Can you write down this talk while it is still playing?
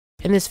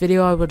In this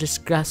video, I will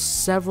discuss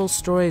several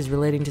stories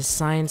relating to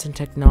science and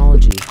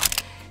technology.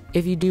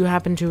 If you do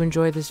happen to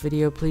enjoy this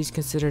video, please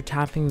consider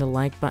tapping the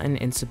like button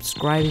and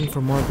subscribing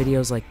for more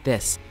videos like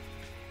this.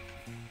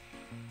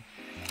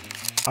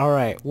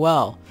 Alright,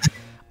 well,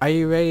 are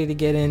you ready to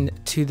get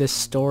into the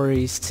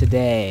stories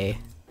today?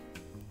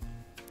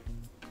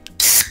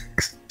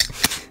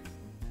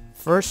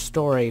 First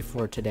story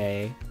for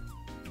today.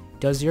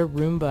 Does your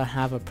Roomba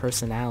have a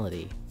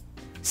personality?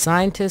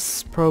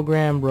 Scientists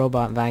program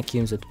robot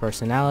vacuums with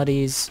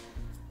personalities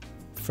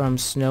from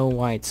Snow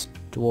White's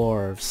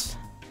dwarves.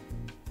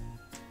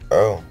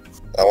 Oh,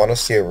 I want to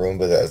see a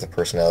Roomba that has the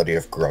personality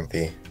of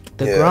Grumpy.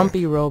 The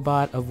grumpy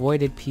robot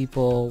avoided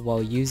people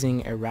while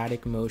using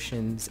erratic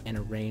motions and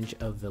a range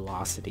of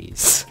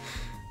velocities.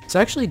 So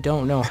I actually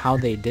don't know how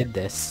they did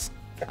this,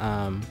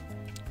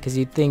 because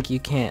you'd think you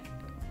can't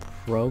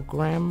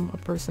program a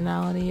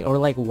personality, or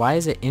like, why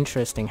is it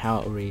interesting how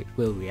it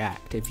will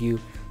react? If you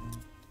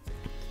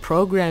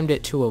programmed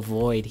it to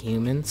avoid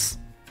humans,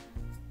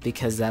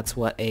 because that's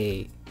what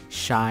a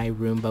shy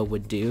Roomba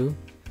would do,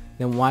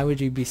 then why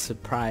would you be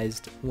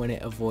surprised when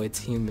it avoids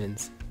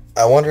humans?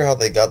 I wonder how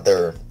they got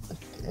their,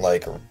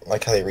 like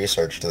how they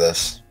researched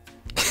this.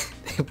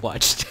 They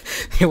watched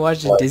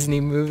a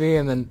Disney movie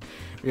and then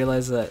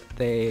realized that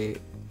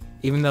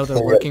even though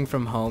they're working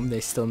from home,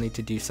 they still need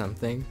to do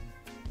something.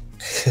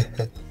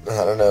 I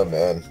don't know,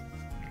 man.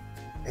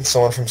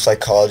 Someone from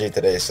psychology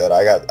today said,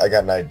 I got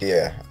an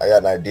idea. I got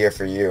an idea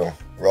for you.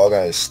 We're all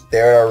gonna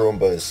stare at our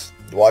Roombas,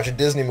 watch a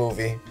Disney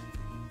movie,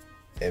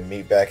 and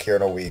meet back here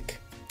in a week.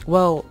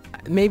 Well,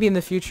 maybe in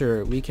the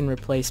future we can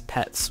replace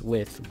pets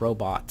with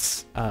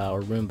robots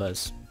or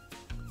Roombas.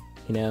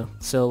 You know,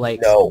 so like,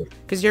 no,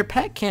 because your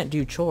pet can't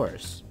do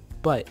chores,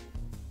 but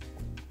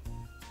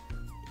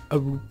a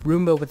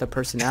Roomba with a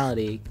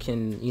personality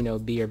can, you know,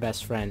 be your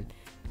best friend.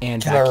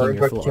 And can vacuum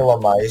your floor.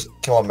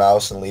 Kill a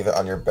mouse and leave it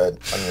on your bed,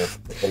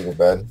 on your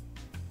bed?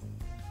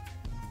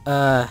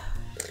 I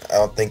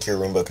don't think your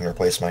Roomba can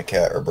replace my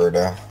cat,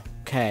 Roberta.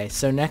 Okay,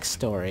 so next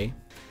story.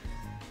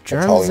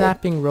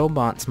 Germ-zapping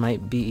robots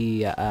might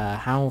be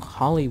how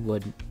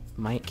Hollywood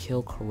might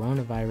kill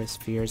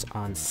coronavirus fears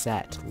on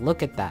set.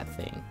 Look at that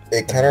thing.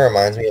 It kind of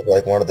reminds me of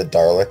like one of the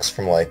Daleks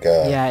from like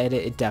yeah,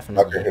 it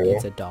definitely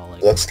it's a Dalek.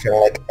 It looks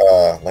kind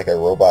of like a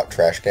robot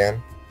trash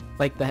can.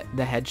 Like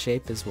the head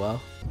shape as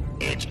well.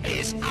 It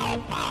is our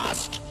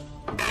past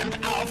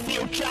and our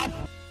future.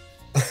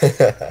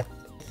 I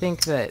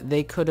think that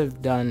they could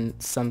have done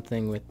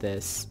something with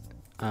this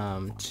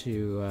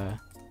to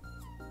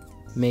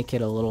make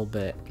it a little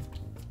bit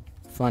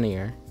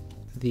funnier.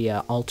 The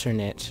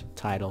alternate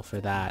title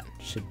for that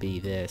should be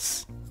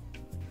this.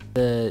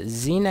 The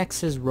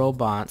Xenex's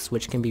robots,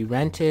 which can be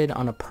rented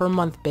on a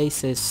per-month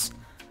basis,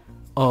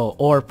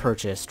 or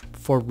purchased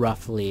for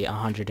roughly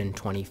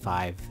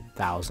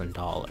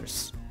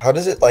 $125,000. How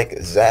does it like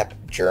zap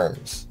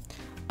germs?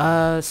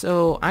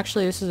 So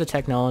actually this is a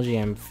technology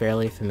I'm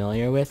fairly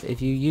familiar with.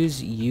 If you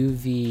use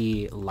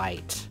UV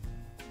light,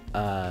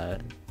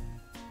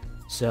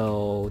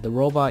 so the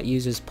robot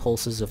uses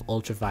pulses of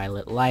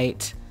ultraviolet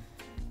light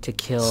to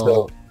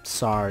kill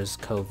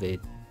SARS-CoV.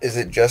 Is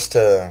it just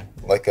is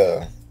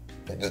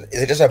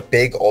it just a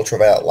big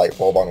ultraviolet light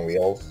bulb on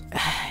wheels?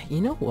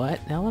 You know what?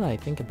 Now that I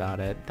think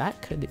about it,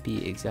 that could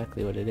be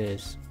exactly what it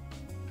is.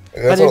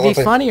 But it'd be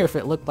funnier if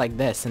it looked like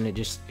this and it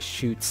just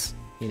shoots,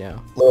 you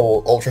know,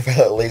 little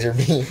ultraviolet laser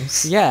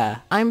beams. Yeah,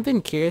 I've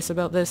been curious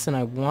about this and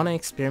I want to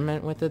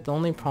experiment with it. The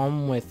only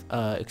problem with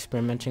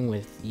experimenting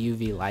with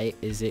UV light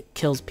is it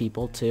kills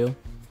people too.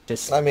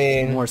 Just, I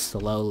mean, more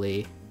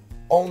slowly.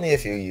 Only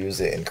if you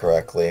use it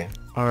incorrectly.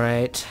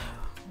 Alright,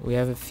 we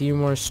have a few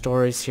more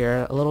stories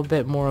here. A little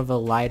bit more of a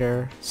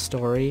lighter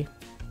story.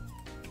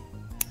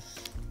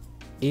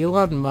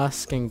 Elon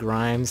Musk and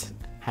Grimes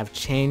have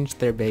changed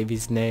their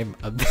baby's name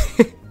a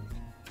bit.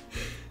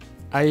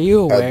 Are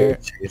you aware?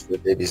 Changed the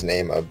baby's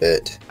name a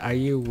bit. Are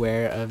you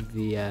aware of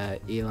the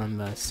Elon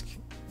Musk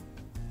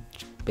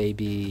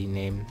baby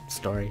name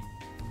story?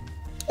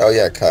 Oh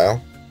yeah, Kyle.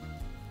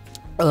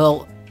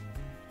 Well,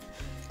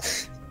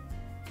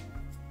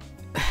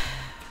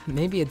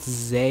 maybe it's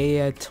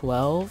Zaya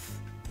 12.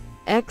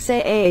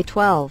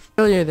 XAA12.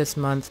 Earlier this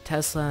month,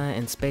 Tesla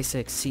and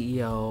SpaceX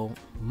CEO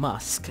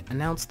Musk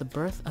announced the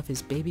birth of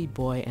his baby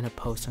boy in a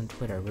post on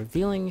Twitter,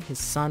 revealing his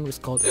son was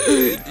called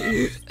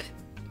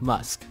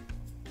Musk.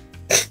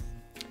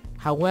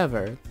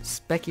 However,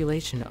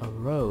 speculation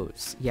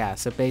arose. Yeah,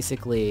 so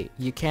basically,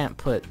 you can't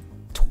put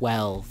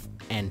 12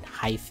 and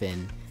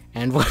hyphen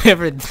and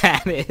whatever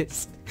that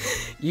is.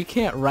 You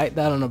can't write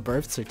that on a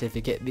birth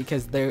certificate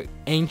because their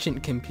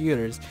ancient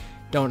computers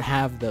don't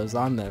have those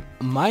on them.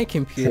 My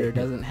computer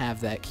doesn't have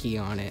that key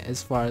on it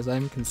as far as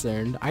I'm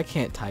concerned. I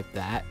can't type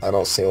that. I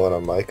don't see one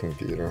on my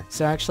computer.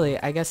 So actually,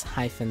 I guess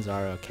hyphens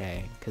are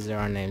okay because there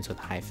are names with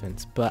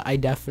hyphens, but I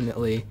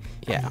definitely,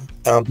 yeah.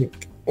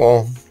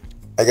 Well,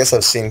 I guess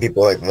I've seen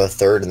people like the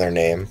third in their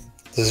name.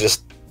 This is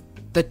just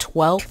the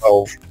 12th?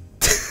 12.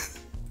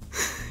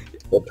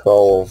 The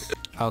 12.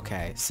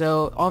 Okay,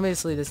 so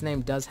obviously this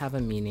name does have a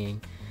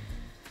meaning.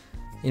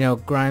 You know,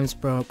 Grimes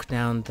broke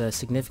down the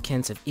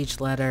significance of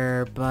each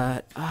letter,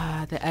 but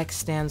the X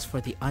stands for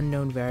the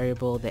unknown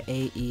variable, the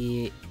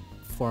AE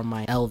for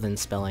my elven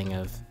spelling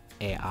of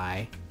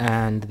AI,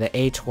 and the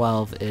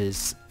A12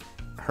 is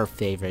her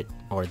favorite,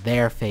 or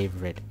their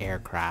favorite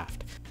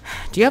aircraft.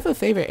 Do you have a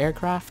favorite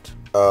aircraft?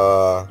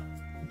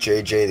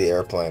 JJ the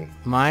airplane.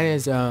 Mine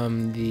is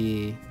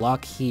the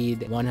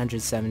Lockheed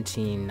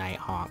 117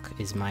 Nighthawk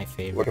is my We'll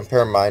favorite.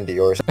 compare mine to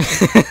yours.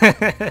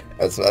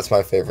 That's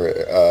my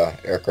favorite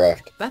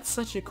aircraft. That's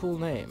such a cool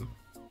name,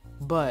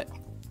 but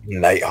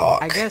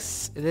Nighthawk. I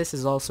guess this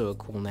is also a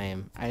cool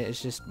name.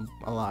 It's just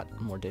a lot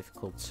more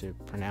difficult to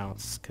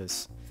pronounce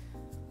because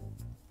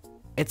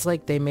it's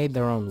like they made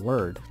their own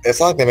word. It's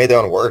not like they made their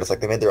own word. It's like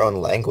they made their own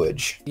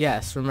language.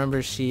 Yes,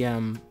 remember she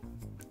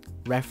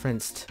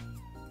referenced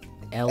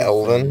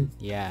Elven?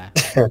 Yeah.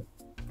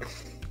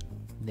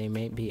 They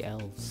may be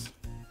elves.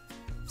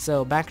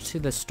 So back to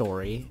the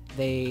story.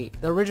 The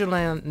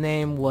original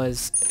name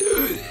was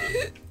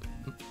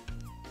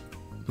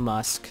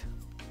Musk,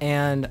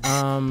 and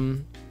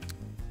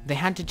they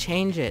had to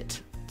change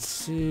it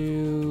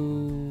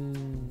to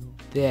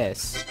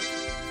this.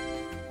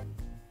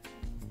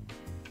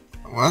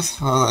 What's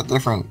that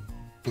different?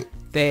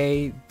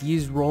 They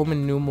used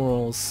Roman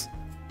numerals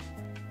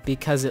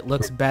because it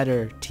looks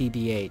better,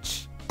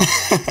 TBH.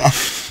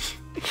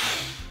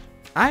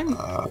 I'm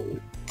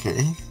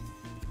Okay.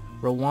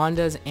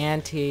 Rwanda's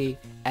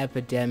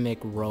anti-epidemic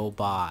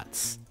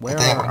robots. Where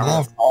They are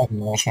have 5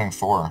 and they're showing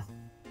 4.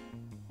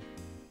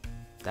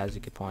 That's a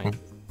good point.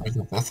 Where's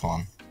the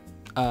 5th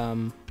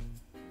one?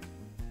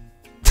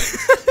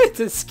 It's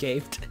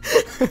escaped.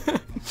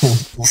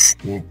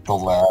 Escape the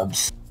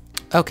labs.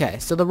 Okay,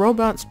 so the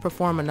robots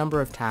perform a number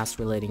of tasks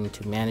relating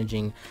to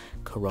managing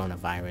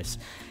coronavirus.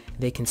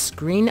 They can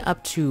screen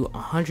up to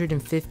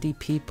 150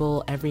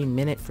 people every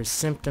minute for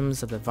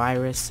symptoms of the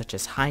virus, such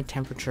as high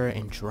temperature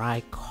and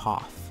dry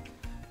cough.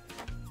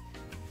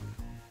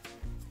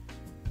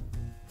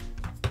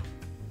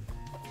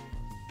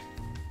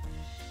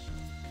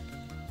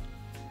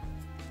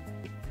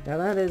 Now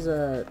that is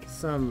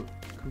some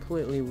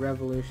completely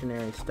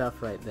revolutionary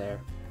stuff right there.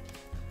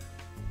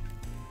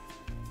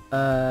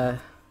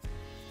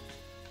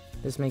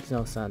 This makes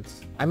no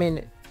sense. I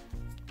mean,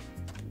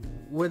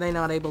 were they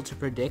not able to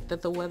predict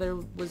that the weather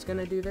was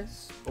gonna do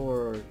this?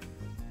 Or...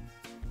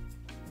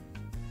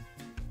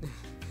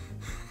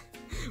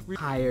 We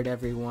hired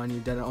everyone,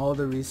 you've done all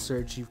the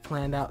research, you've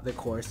planned out the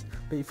course,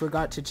 but you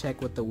forgot to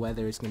check what the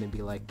weather is gonna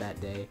be like that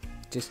day.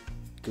 Just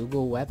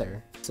Google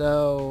weather.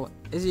 So,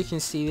 as you can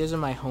see, these are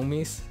my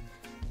homies.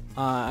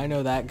 I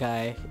know that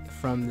guy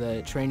from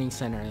the training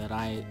center that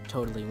I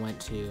totally went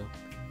to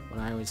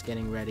when I was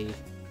getting ready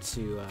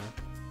to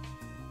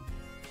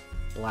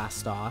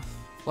blast off.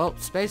 Well,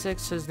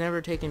 SpaceX has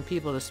never taken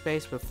people to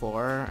space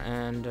before,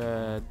 and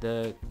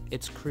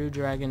its Crew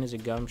Dragon is a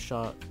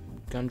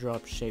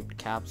gumdrop shaped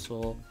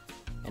capsule,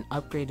 an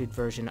upgraded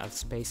version of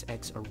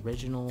SpaceX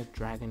original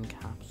Dragon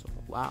capsule.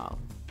 Wow.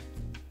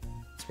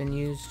 It's been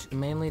used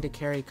mainly to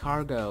carry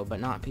cargo,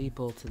 but not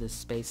people to the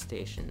space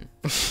station.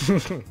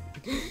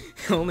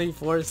 Only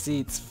 4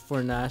 seats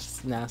for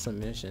NASA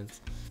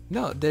missions.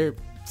 No,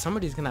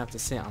 somebody's gonna have to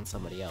sit on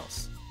somebody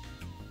else.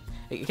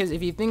 Because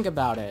if you think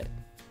about it,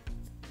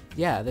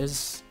 yeah,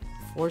 there's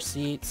 4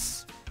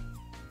 seats.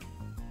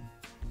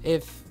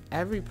 If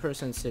every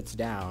person sits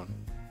down,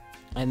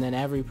 and then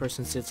every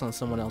person sits on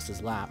someone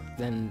else's lap,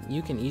 then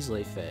you can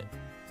easily fit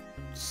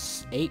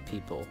 8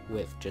 people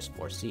with just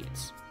 4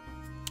 seats.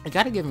 I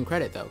gotta give them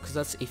credit though, because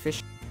that's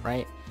efficient,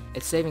 right?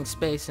 It's saving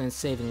space and it's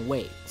saving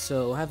weight.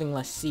 So having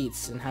less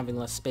seats and having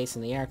less space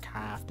in the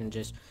aircraft and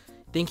just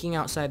thinking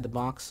outside the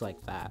box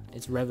like that,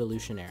 it's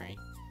revolutionary.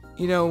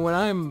 You know, when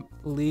I'm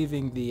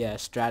leaving the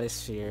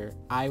stratosphere,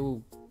 I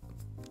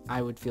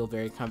would feel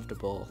very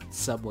comfortable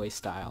subway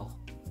style.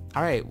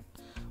 Alright,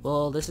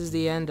 well, this is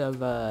the end of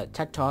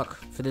Tech Talk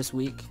for this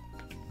week.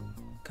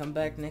 Come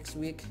back next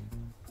week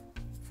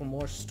for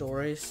more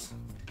stories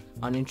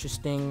on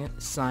interesting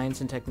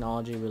science and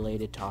technology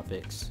related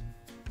topics.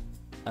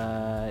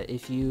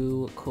 If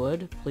you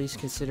could, please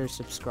consider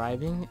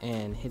subscribing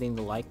and hitting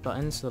the like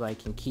button so that I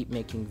can keep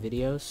making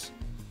videos,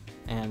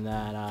 and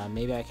that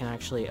maybe I can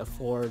actually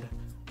afford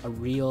a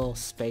real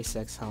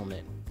SpaceX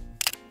helmet.